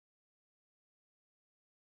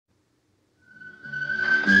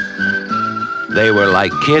They were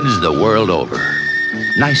like kids the world over.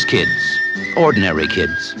 Nice kids, ordinary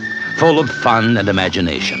kids, full of fun and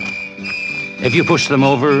imagination. If you push them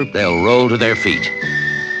over, they'll roll to their feet.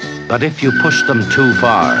 But if you push them too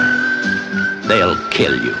far, they'll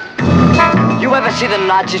kill you. You ever see the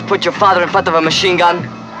Nazis put your father in front of a machine gun?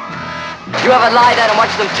 You ever lie there and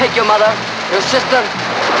watch them take your mother, your sister?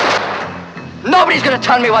 Nobody's gonna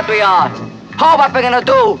tell me what we are. How what we're gonna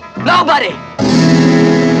do? Nobody!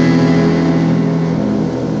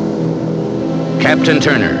 Captain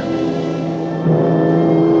Turner.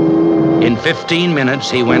 In 15 minutes,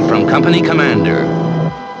 he went from company commander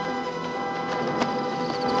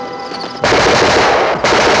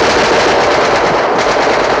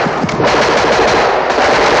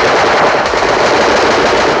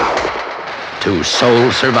to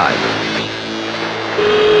sole survivor.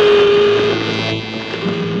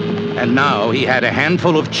 And now he had a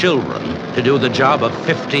handful of children to do the job of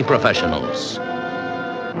 50 professionals.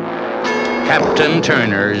 Captain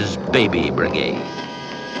Turner's Baby Brigade.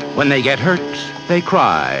 When they get hurt, they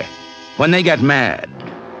cry. When they get mad,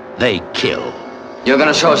 they kill. You're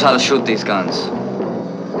gonna show us how to shoot these guns.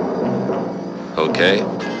 Okay.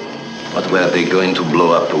 What were they going to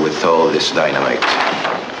blow up with all this dynamite?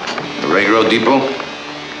 The railroad depot?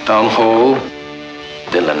 Town hall?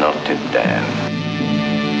 De la Notre Dame.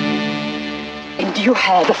 And you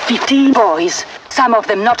had 50 boys, some of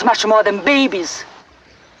them not much more than babies.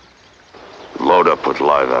 Load up with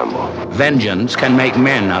live ammo. Vengeance can make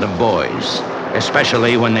men out of boys,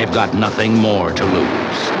 especially when they've got nothing more to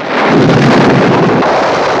lose.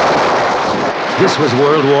 This was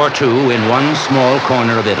World War II in one small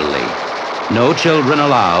corner of Italy. No children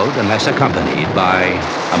allowed unless accompanied by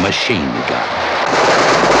a machine gun.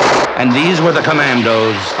 And these were the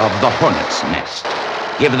commandos of the Hornets Nest.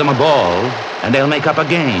 Give them a ball, and they'll make up a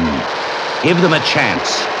game. Give them a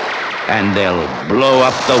chance, and they'll blow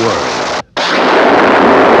up the world.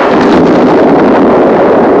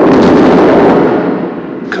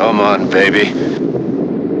 Come on, baby.